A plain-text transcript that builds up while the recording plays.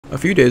A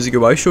few days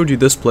ago I showed you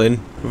this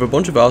plane with a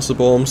bunch of acid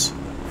bombs,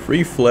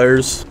 3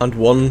 flares, and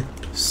 1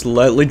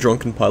 slightly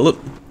drunken pilot.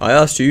 I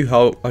asked you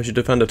how I should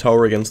defend a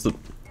tower against it.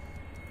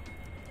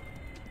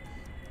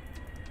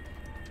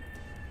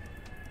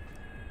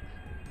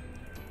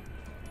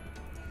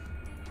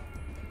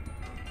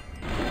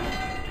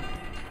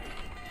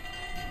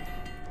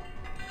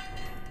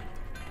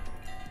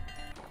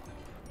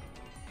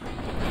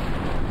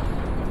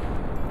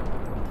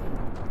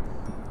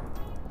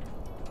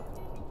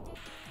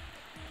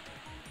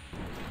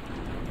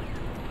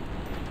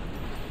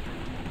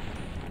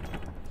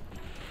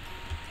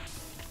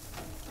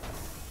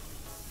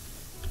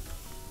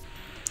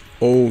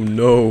 Oh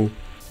no.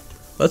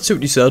 Let's see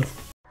what you said.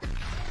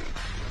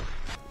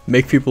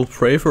 Make people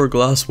pray for a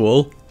glass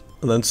wall,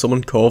 and then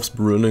someone coughs,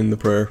 ruining the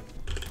prayer.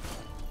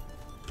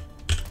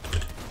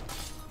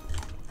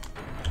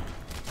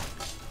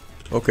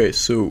 Okay,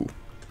 so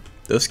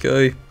this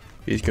guy,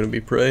 he's gonna be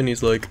praying.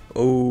 He's like,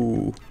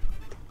 oh,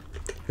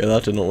 yeah,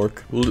 that didn't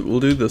work. We'll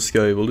do this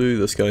guy. We'll do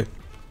this guy.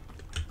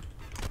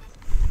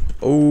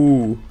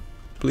 Oh,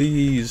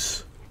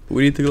 please,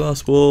 we need the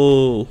glass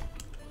wall.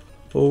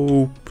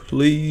 Oh,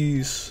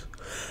 please.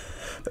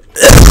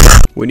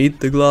 We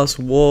need the glass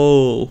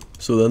wall.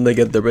 So then they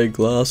get their big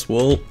glass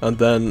wall, and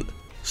then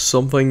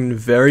something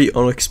very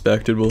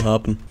unexpected will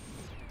happen.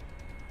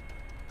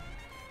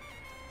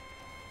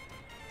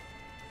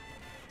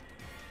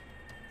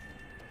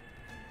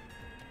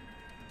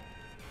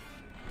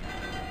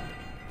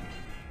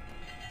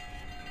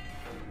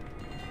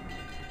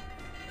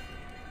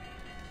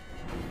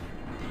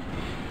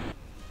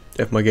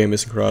 If my game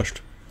isn't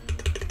crashed.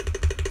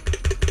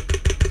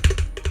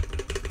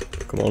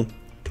 Come on.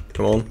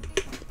 Come on.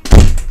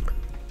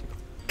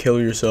 Kill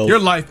yourself. Your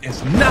life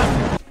is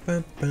nothing.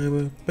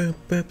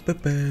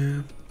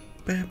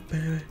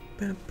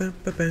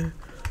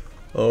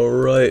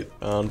 Alright,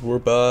 and we're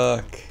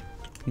back.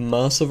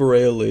 Massive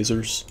array of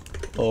lasers.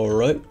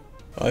 Alright,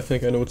 I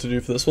think I know what to do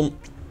for this one.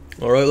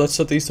 Alright, let's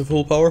set these to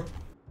full power.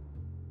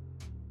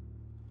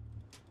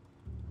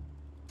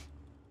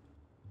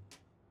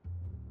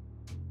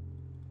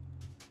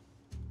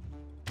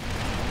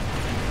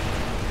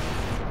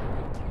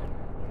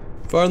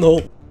 Fire in the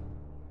hole.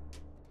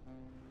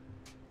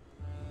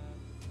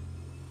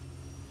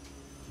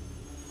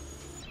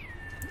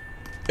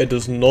 It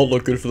does not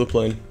look good for the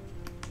plane.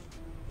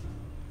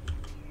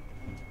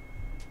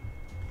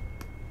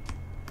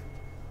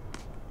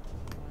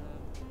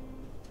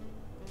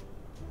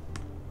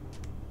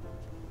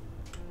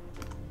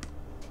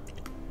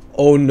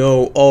 Oh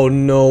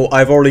no,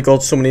 I've already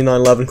got so many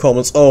 9/11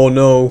 comments, oh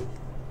no.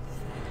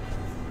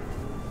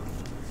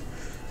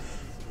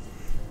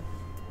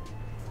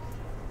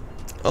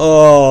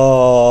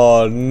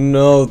 Oh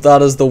no,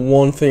 that is the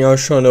one thing I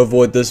was trying to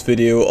avoid this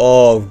video.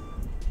 Oh,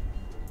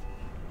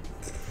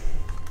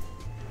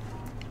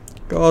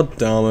 god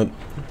damn it.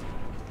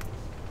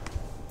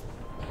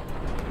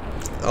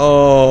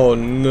 Oh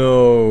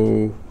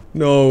no.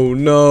 No,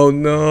 no,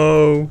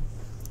 no.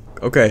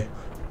 Okay.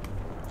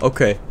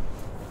 Okay.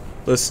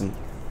 Listen.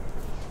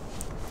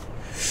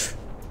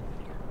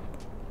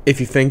 If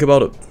you think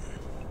about it.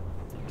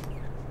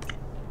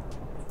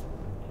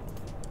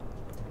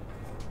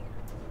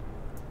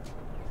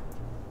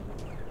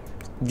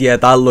 Yeah,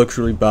 that looks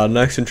really bad.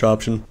 Next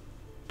contraption.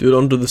 Do it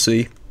under the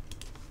sea.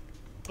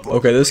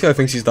 Okay, this guy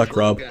thinks he's that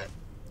crab. Do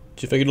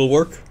you think it'll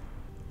work?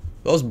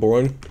 That was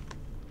boring.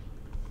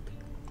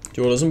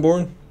 Do you know what isn't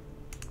boring?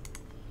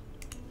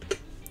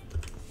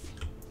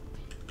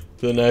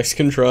 The next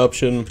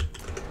contraption.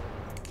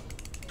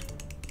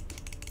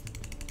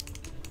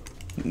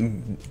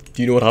 Do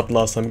you know what happened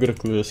last time? I'm gonna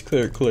clear this.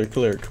 Clear, clear,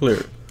 clear,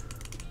 clear.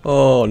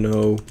 Oh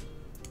no.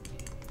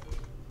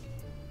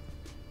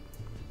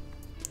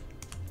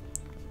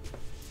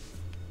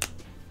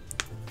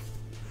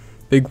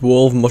 Big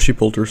wall of mushy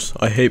pulters.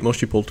 I hate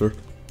mushy pulter.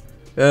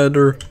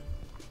 Editor.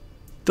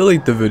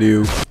 Delete the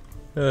video.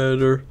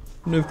 Editor.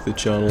 Nuke the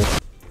channel.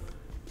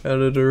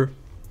 Editor.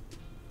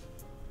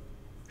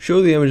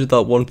 Show the image of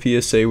that one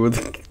PSA where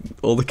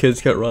all the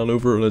kids get ran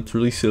over and it's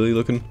really silly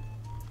looking.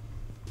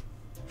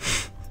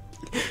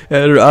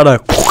 Editor, add a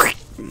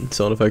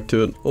sound effect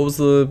to it. What was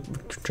the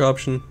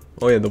contraption?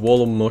 Oh yeah, the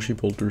wall of mushy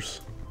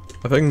pulters.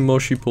 I think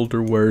mushy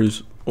pulter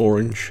wears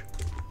orange.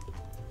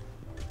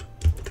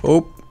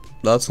 Oh.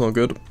 That's not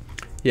good.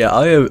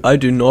 Yeah, I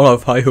do not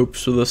have high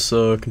hopes for this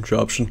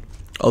contraption.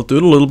 I'll do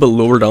it a little bit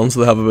lower down so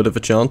they have a bit of a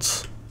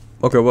chance.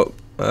 Okay, well,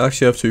 I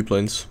actually have 2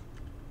 planes.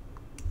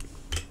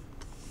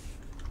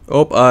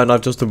 Oh, and I've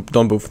just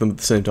done both of them at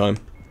the same time.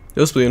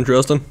 This will be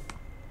interesting.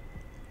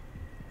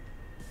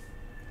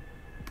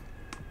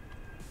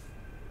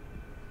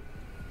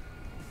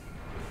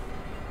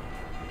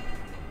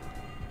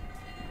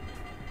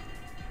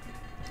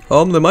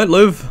 They might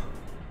live.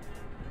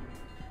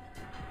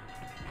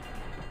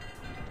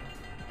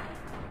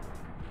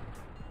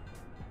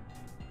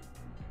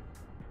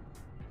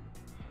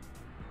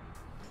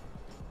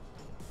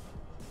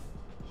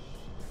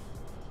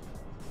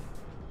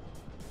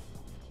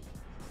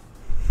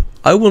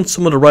 I want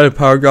someone to write a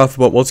paragraph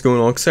about what's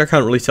going on, because I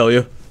can't really tell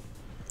you.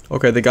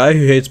 Okay, the guy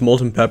who hates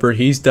molten pepper,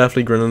 he's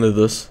definitely grinning at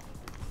this.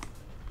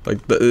 Like,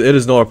 it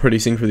is not a pretty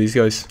scene for these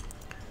guys.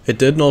 It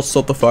did not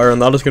stop the fire,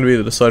 and that is going to be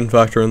the deciding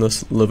factor in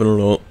this, living or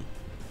not.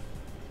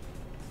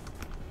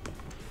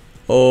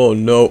 Oh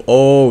no,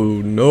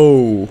 oh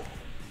no.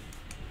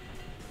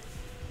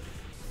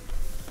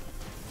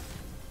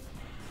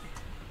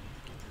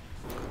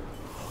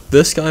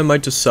 This guy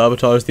might just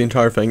sabotage the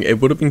entire thing. It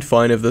would have been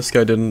fine if this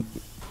guy didn't.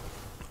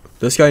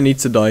 This guy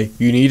needs to die.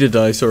 You need to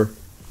die, sir.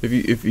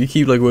 If you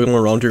keep like wiggling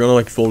around, you're gonna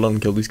like fall down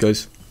and kill these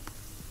guys.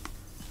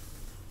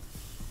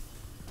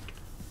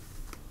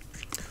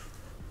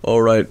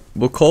 Alright,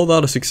 we'll call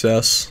that a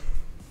success.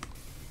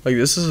 Like,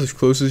 this is as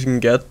close as you can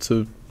get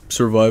to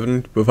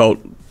surviving without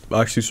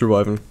actually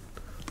surviving.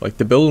 Like,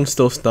 the building's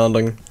still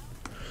standing.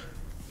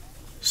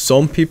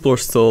 Some people are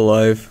still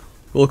alive.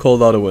 We'll call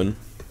that a win.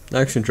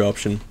 Next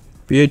contraption.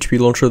 BHP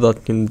launcher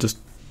that can just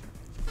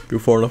go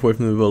far enough away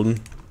from the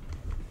building.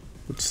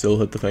 But still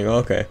hit the thing.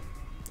 Okay.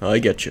 I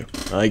get you.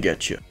 I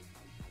get you.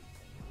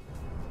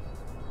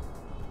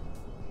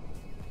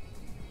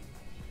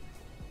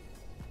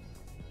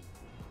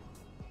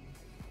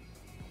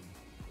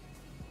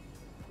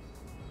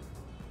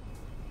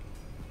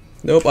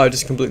 Nope, I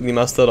just completely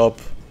messed that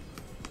up.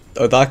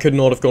 Oh, that could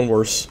not have gone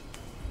worse.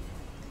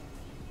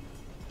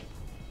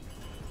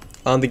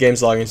 And the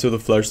game's lagging, so the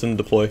flares didn't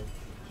deploy.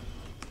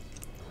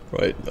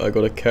 Right, I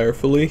gotta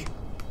carefully.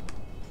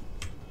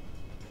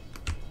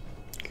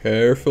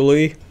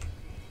 Carefully.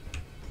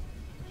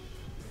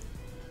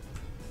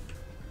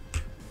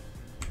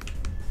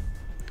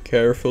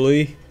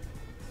 Carefully.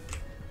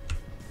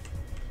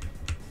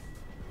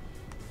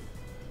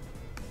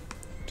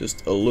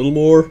 Just a little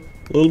more.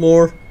 A little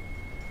more.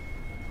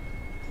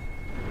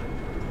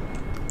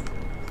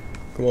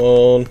 Come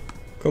on.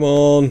 Come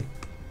on.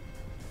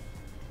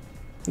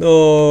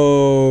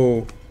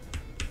 No.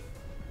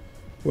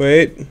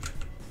 Wait.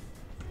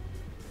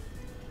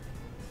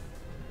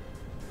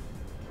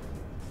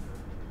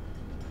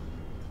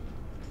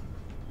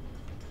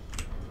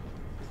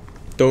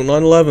 Don't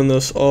 9/11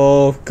 this.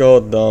 Oh,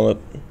 god damn it.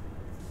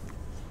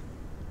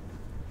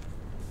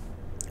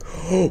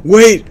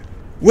 Wait!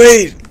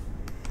 Wait!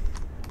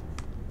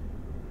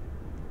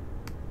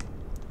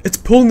 It's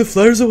pulling the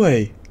flares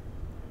away.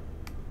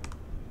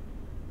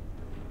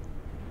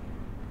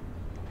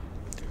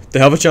 They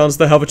have a chance,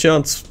 they have a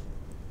chance.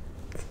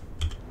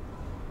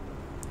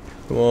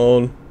 Come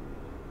on.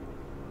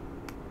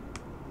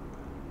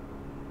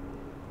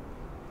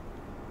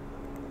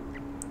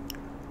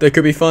 They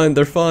could be fine,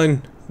 they're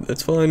fine.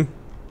 It's fine.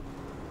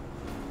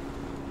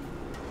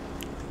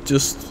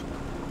 Just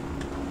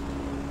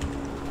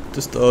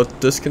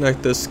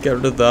disconnect this, get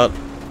rid of that.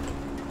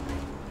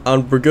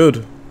 And we're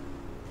good.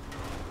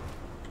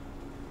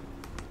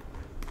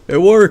 It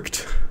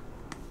worked!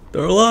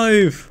 They're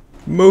alive!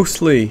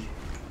 Mostly.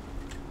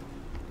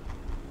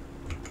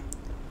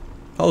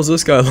 How's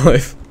this guy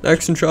alive?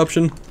 Next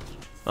contraption.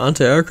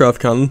 Anti-aircraft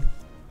cannon.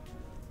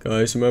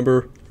 Guys,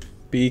 remember,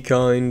 be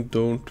kind,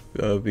 don't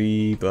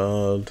be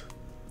bad.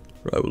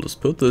 Right, we'll just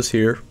put this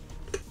here.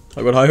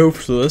 I've got high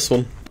hopes for this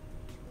one.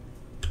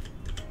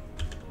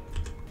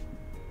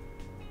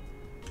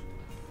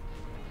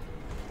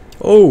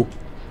 Oh!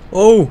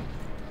 Oh!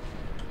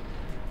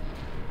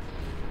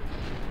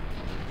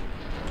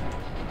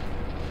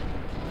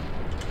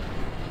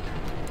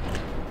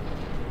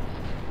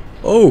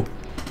 Oh!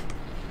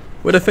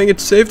 Wait, I think it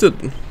saved it.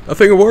 I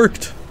think it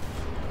worked.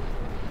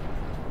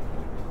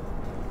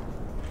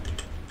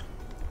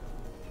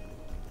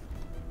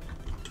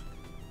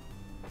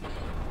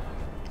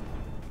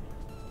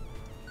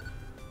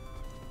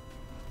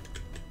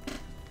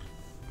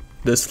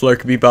 This flare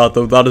could be bad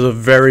though. That is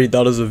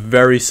a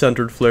very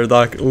centered flare.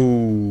 That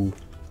ooh.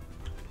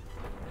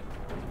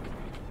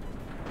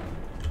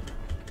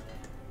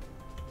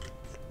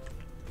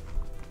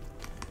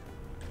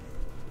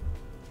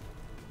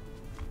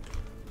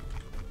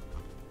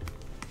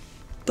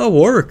 That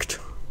worked.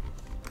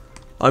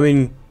 I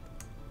mean,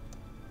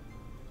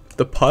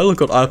 the pilot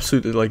got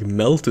absolutely like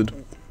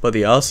melted by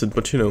the acid,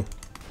 but you know.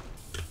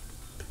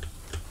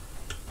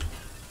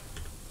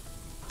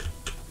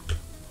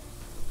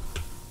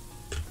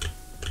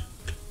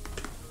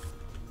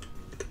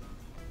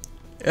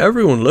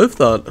 Everyone lived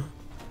that.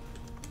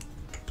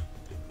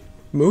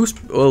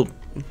 Most, well,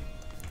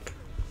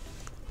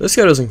 this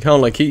guy doesn't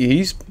count, like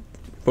he's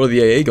part of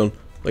the AA gun.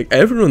 Like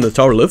everyone in the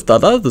tower lived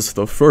that. That is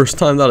the first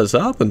time that has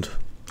happened.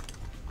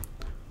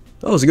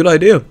 That was a good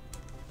idea.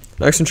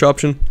 Next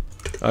contraption.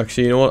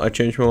 Actually, you know what? I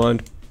changed my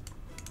mind.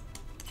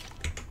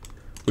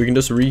 We can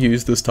just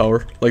reuse this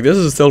tower. Like, this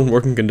is still in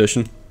working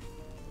condition.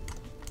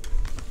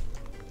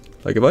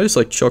 Like, if I just,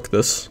 like, chuck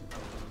this.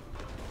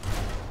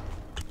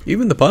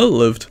 Even the pilot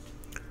lived.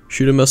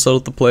 Shoot a missile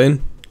at the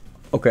plane.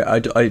 Okay,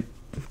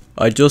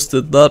 I just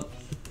did that.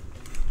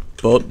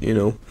 But, you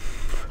know.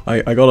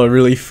 I got a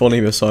really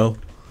funny missile.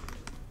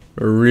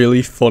 A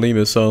really funny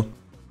missile.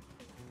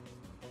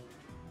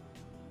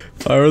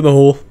 Fire in the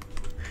hole.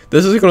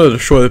 This is gonna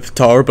destroy the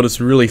tower, but it's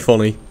really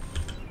funny.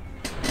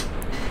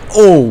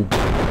 Oh!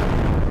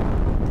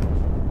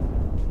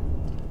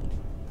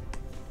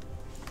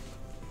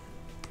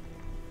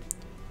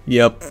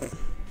 Yep.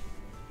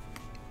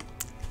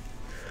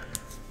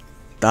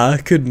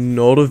 That could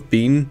not have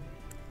been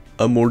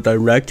a more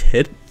direct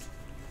hit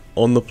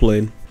on the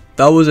plane.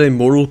 That was a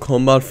Mortal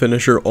Kombat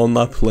finisher on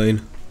that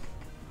plane.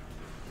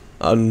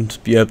 And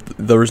yeah,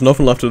 there was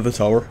nothing left of the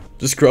tower.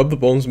 Just grab the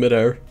bombs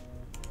mid-air.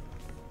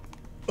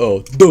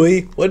 Oh,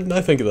 doy! Why didn't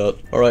I think of that?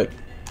 Alright.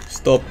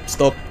 Stop,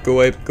 stop, go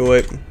away, go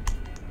away.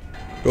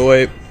 Go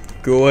away,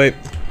 go away.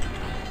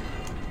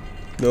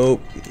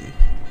 Nope.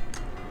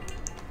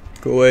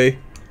 Go away,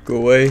 go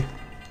away.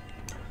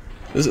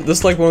 This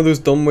is like one of those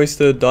dumb ways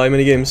to die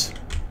minigames.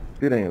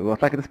 Piranha, o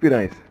ataque das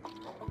piranhas.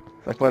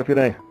 Sai fora,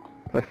 piranha.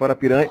 Sai fora,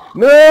 piranha.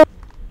 Não!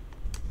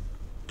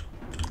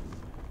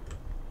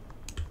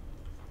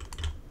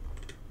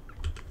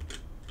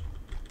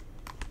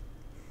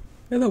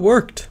 Yeah, that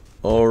worked.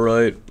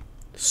 Alright.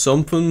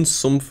 Something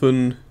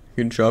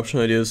contraption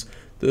ideas.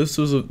 This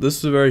is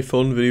a very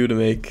fun video to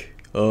make.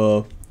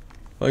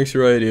 Thanks for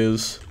your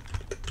ideas.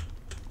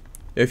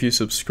 If you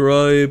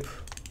subscribe,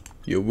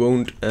 you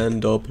won't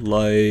end up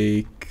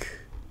like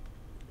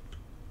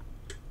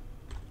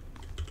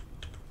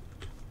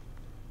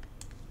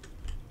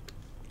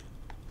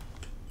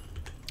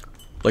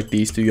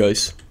these two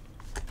guys.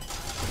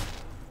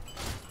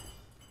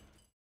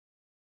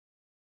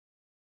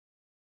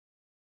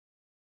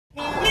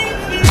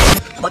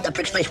 What the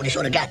prick's face when he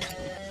saw the gat?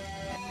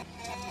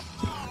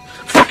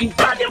 Fucking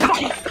goddamn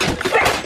fucking